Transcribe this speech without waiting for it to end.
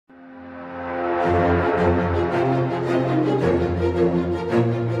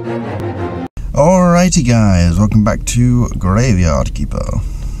Alrighty guys, welcome back to Graveyard Keeper.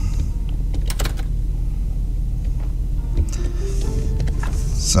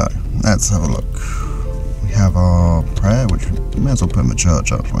 So, let's have a look. We have our prayer, which we may as well put in the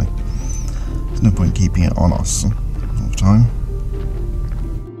church actually. There's no point keeping it on us all the time.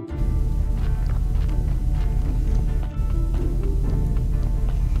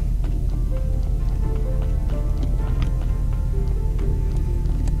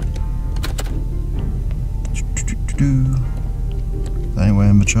 Anywhere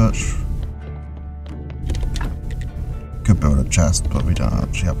in the church. Could build a chest, but we don't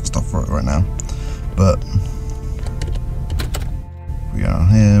actually have the stuff for it right now. But if we go down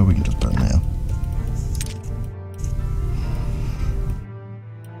here, we can just put it in here.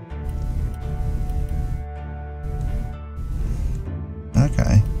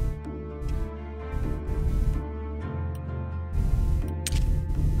 Okay.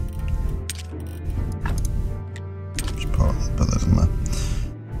 Put those in there.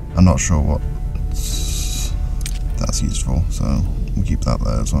 I'm not sure what that's used for, so we'll keep that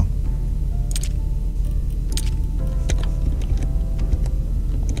there as well.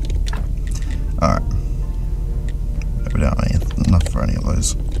 Alright. We don't have enough for any of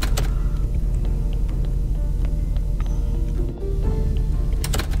those.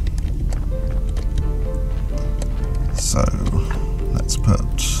 So, let's put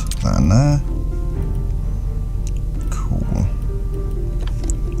that in there.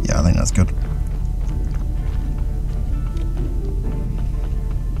 Yeah, I think that's good.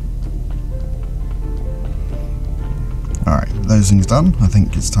 Alright, those things done. I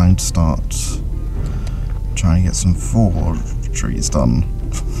think it's time to start trying to get some forgeries done.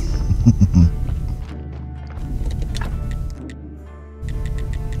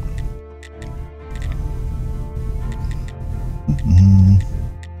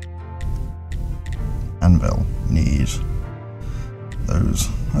 Anvil, need those.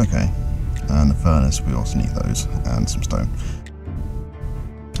 Okay, and the furnace, we also need those, and some stone.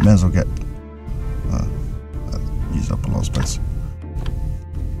 May as well get use up a lot of space.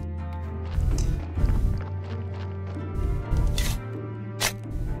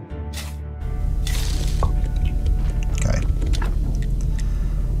 Okay.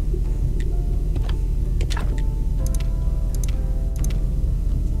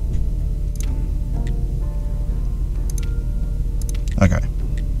 Okay.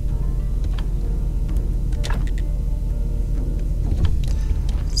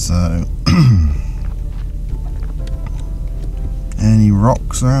 So, any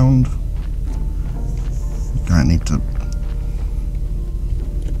rocks around? Gonna need to.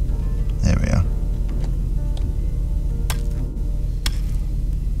 There we are.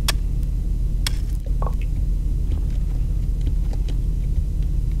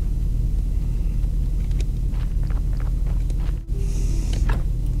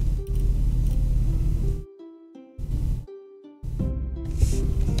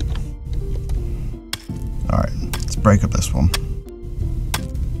 Alright, let's break up this one.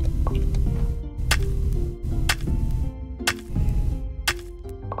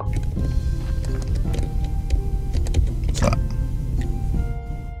 What's that?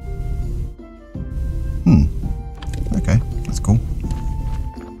 Okay, that's cool.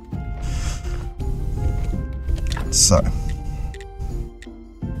 So,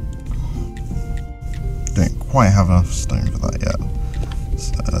 don't quite have enough stone for that yet.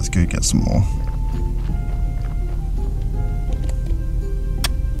 So let's go get some more.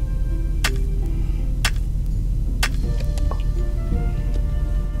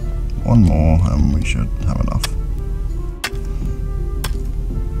 One more and we should have enough.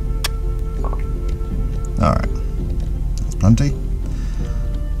 Alright, that's plenty.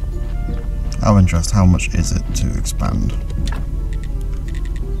 Out of interest, how much is it to expand?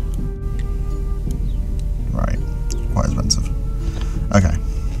 Right, quite expensive. Okay.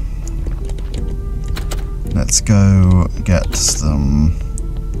 Let's go get some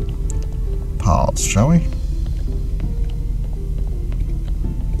parts, shall we?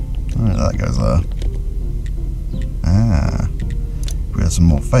 Alright, that goes there. Ah. If we have some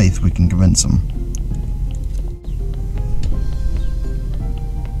more faith, we can convince them.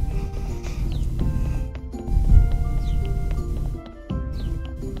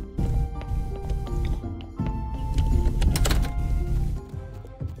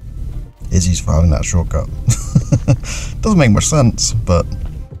 Izzy's following that shortcut. Doesn't make much sense, but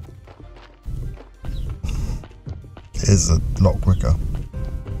it is a lot quicker.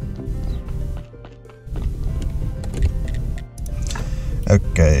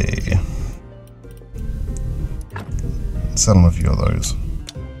 Okay. sell them a few of those.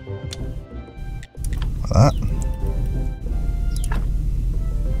 Like that.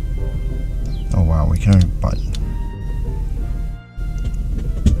 Oh wow, we can only buy.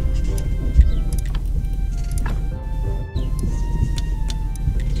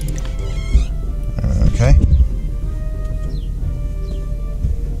 Okay.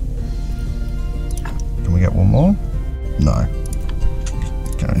 Can we get one more? No.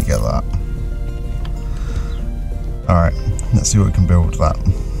 Can only get that. Alright, let's see what we can build with that.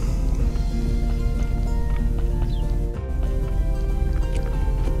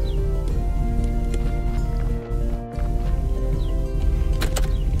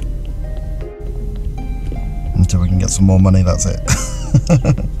 Until we can get some more money, that's it.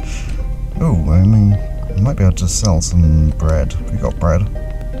 Oh, I mean, we might be able to sell some bread. We got bread.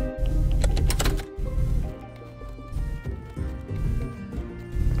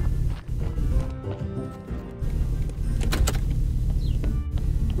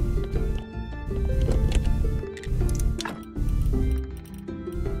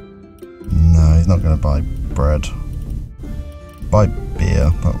 No, he's not going to buy bread. Buy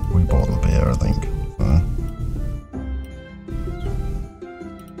beer, but we bought the beer, I think. So.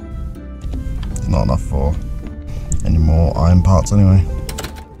 Not enough for any more iron parts anyway.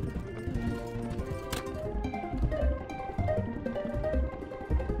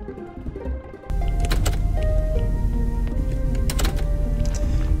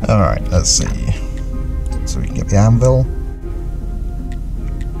 Alright, let's see. So we can get the anvil.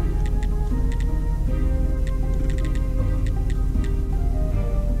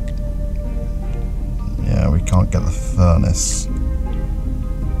 Yeah, we can't get the furnace.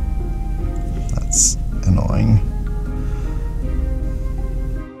 That's annoying.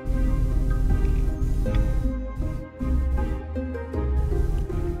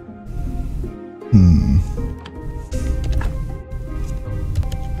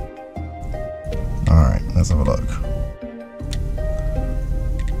 Alright, let's have a look.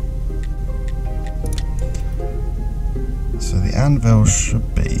 So the anvil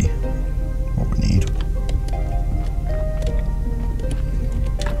should be what we need.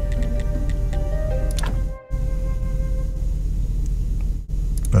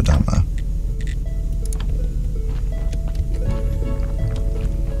 Put it down there.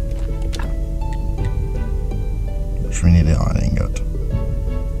 Which we need an iron ingot.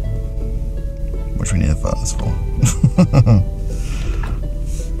 Which we need a furnace for.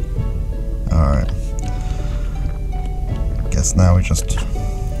 Alright. Guess now we just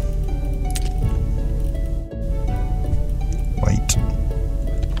wait.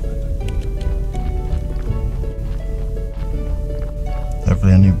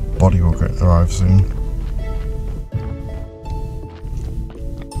 Hopefully a new body will arrive soon.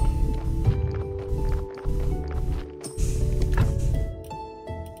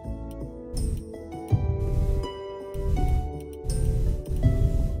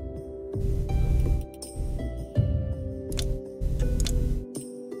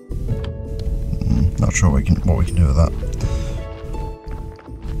 Not sure what we can do with that.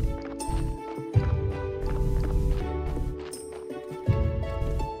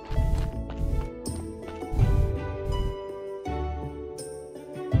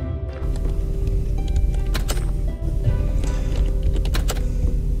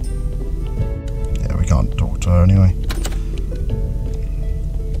 Yeah, we can't talk to her anyway.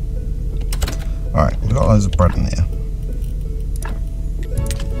 Alright, we've got loads of bread in here.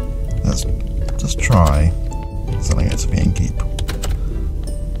 Let's just try selling it to the innkeep.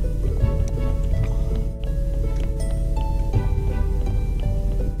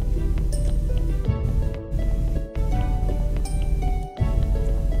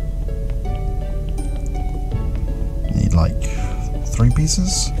 Need like 3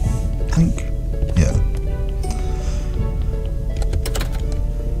 pieces, I think. Yeah.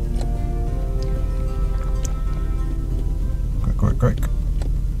 Quick.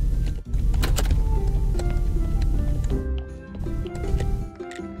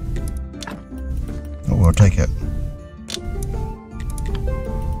 We'll take it.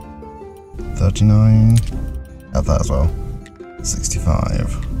 39. Have that as well.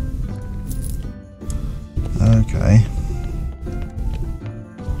 65. Okay.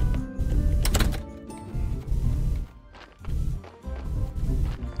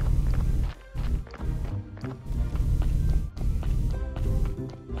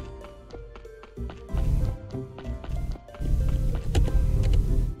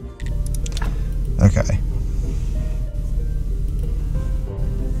 Okay.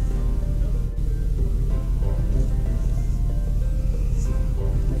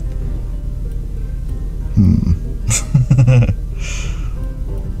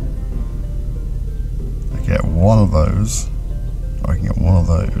 one of those, or I can get one of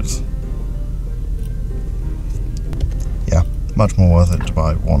those. Yeah, much more worth it to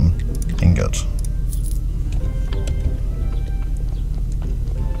buy one ingot.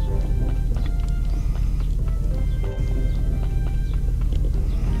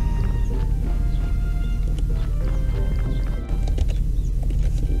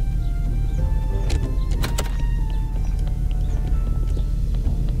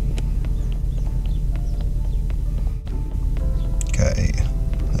 Okay,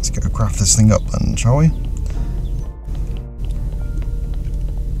 let's go craft this thing up then, shall we?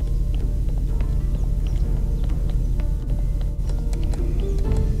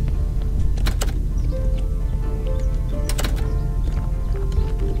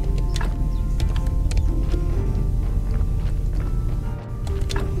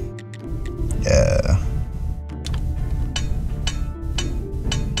 Yeah.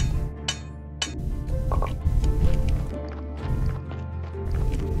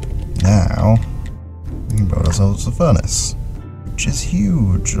 Now, we can build ourselves a furnace, which is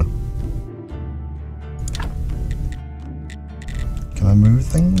huge. Can I move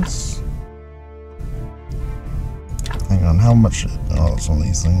things? Hang on, how much? Oh, it's on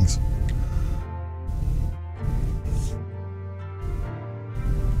these things.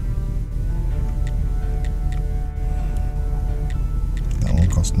 That one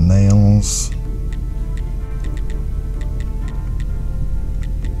cost nails.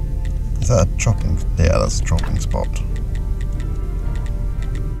 Is that a chopping? Yeah, that's a chopping spot.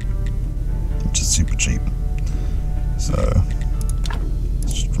 Which is super cheap. So,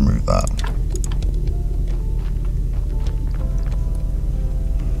 let's just remove that.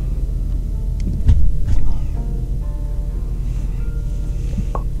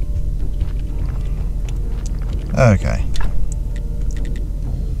 Okay.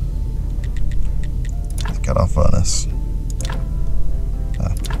 Let's get our furnace.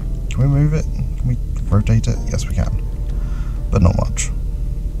 Can we move it? Can we rotate it? Yes, we can. But not much.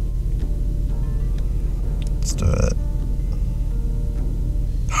 Let's do it.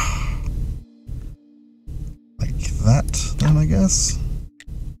 Like that, then, I guess?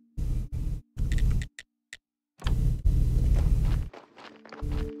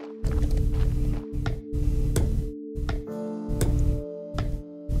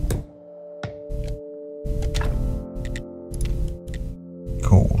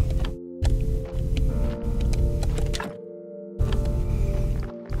 Cool.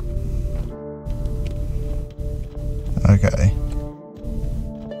 Okay.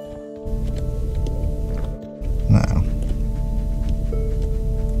 Now.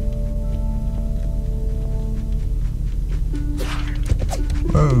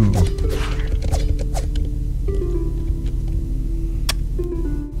 Whoa.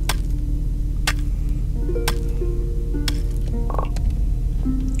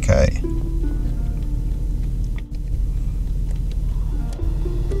 Okay.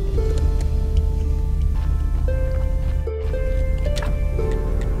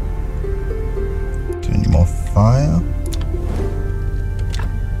 Do any more fire?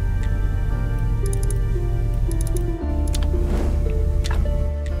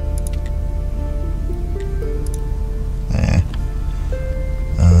 Yeah.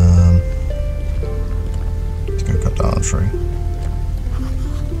 Let's go cut down a tree.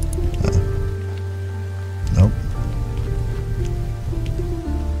 Nope.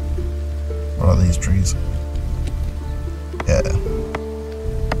 What are these trees? Yeah.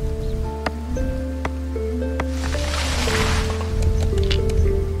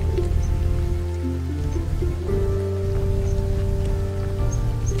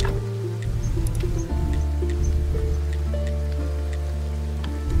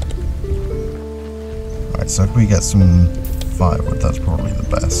 Alright, so if we get some firewood, that's probably the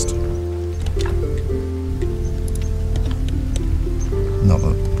best. Not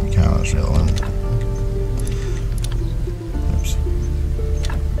that we can actually at the moment. Oops.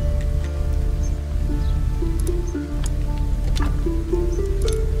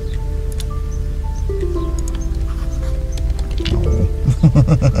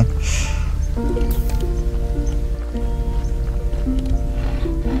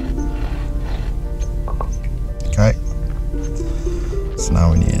 Okay. So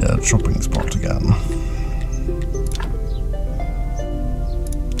now we need a chopping spot again.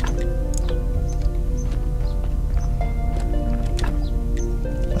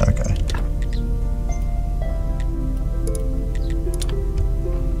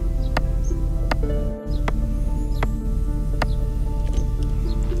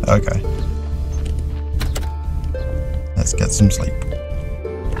 Okay. Let's get some sleep.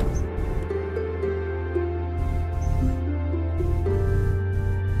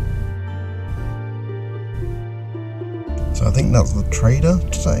 think that's the trader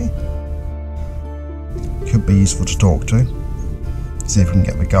today. Could be useful to talk to. See if we can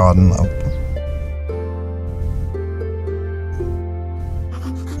get the garden up.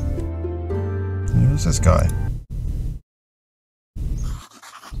 Who's this guy?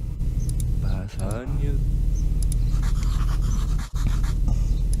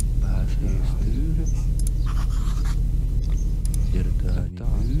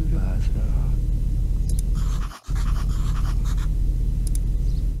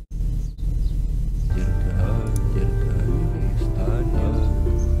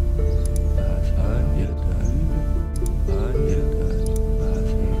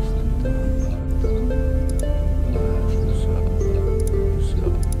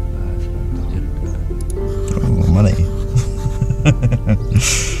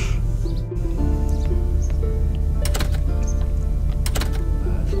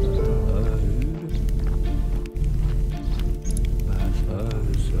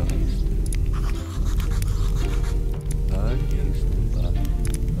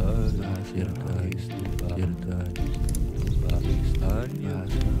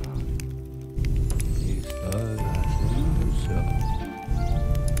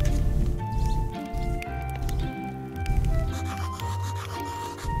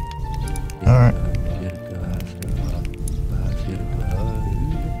 Alright.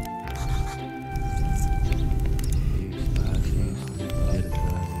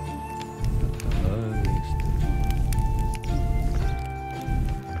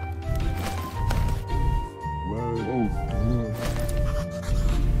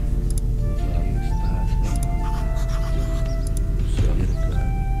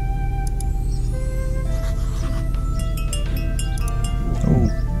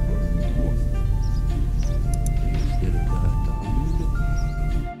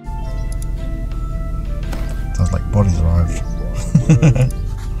 Sounds like bodies arrived.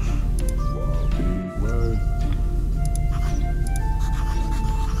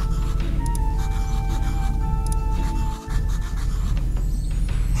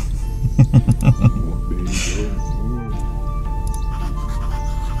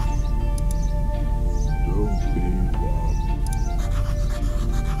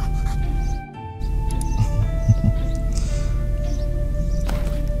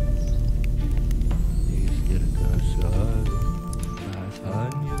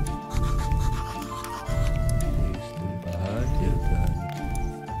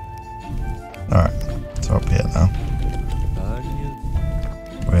 Alright, so up here now.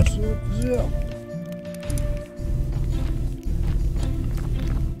 Weird.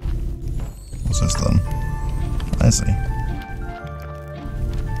 What's this then? I see.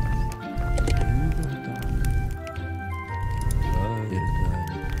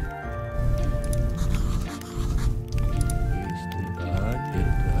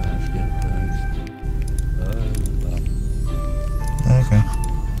 Okay.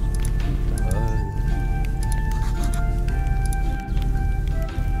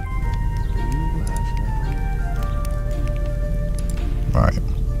 Right.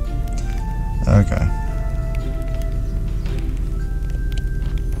 Okay.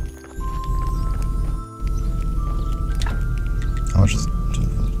 How much is...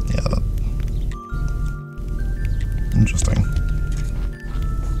 yeah, that... interesting.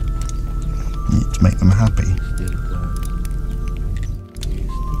 Need to make them happy.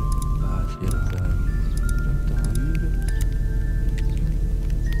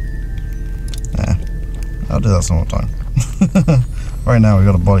 Yeah, I'll do that some more time. Right now we've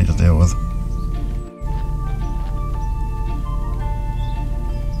got a body to deal with.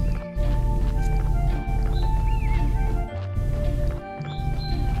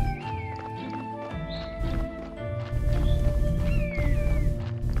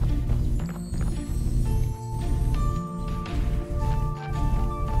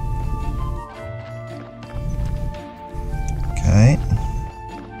 Okay.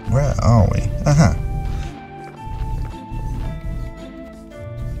 Where are we? Aha.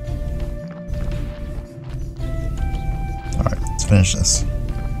 Alright, let's finish this.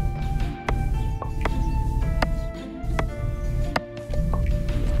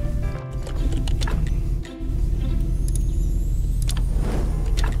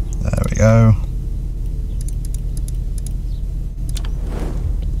 There we go.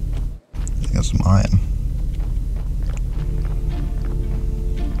 Got some iron.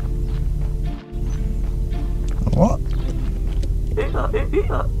 What?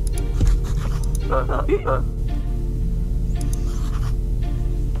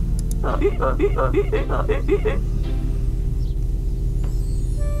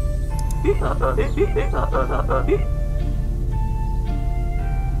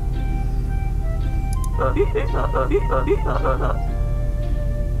 Okay.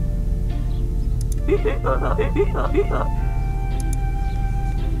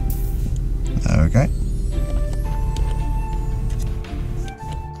 Okay.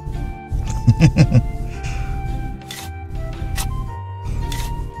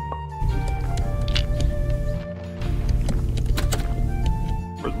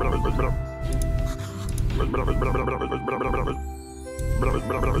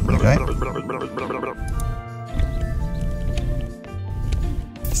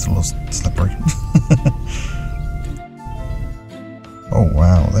 Still a little slippery. Oh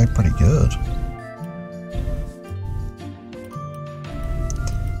wow, they're pretty good.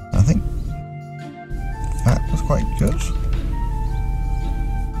 I think that was quite good.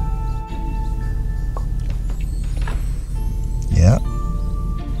 Yeah.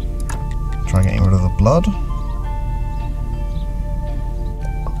 Try getting rid of the blood.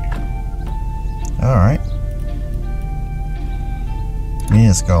 Alright. We need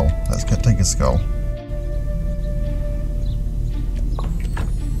a skull. Let's take a skull.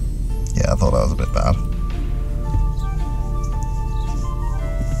 Yeah, I thought that was a bit bad.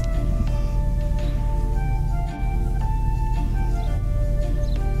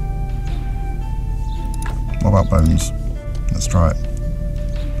 What about bones? Let's try it.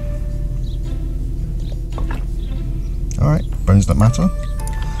 Alright, bones don't matter.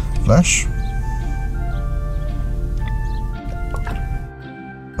 Flesh.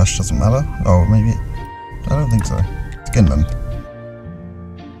 Flesh doesn't matter. Oh, maybe. I don't think so. Skin then.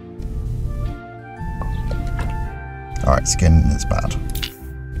 Alright, skin is bad.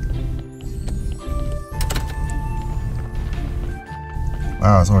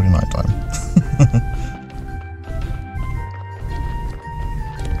 Wow, it's already night time.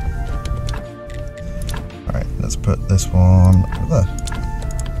 Alright, let's put this one over there.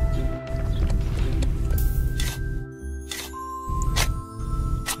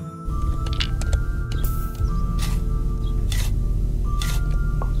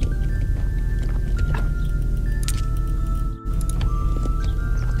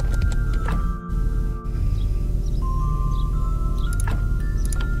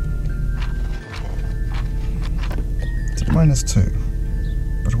 -2.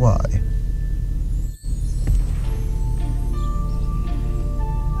 But why?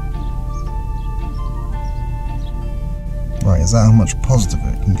 Right, is that how much positive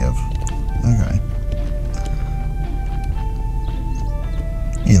it can give? Okay.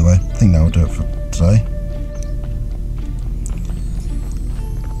 Either way, I think that will do it for today.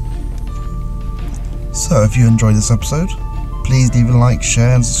 So, if you enjoyed this episode, please leave a like,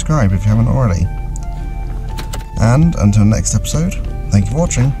 share and subscribe if you haven't already. And until next episode, thank you for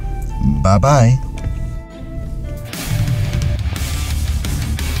watching. Bye bye.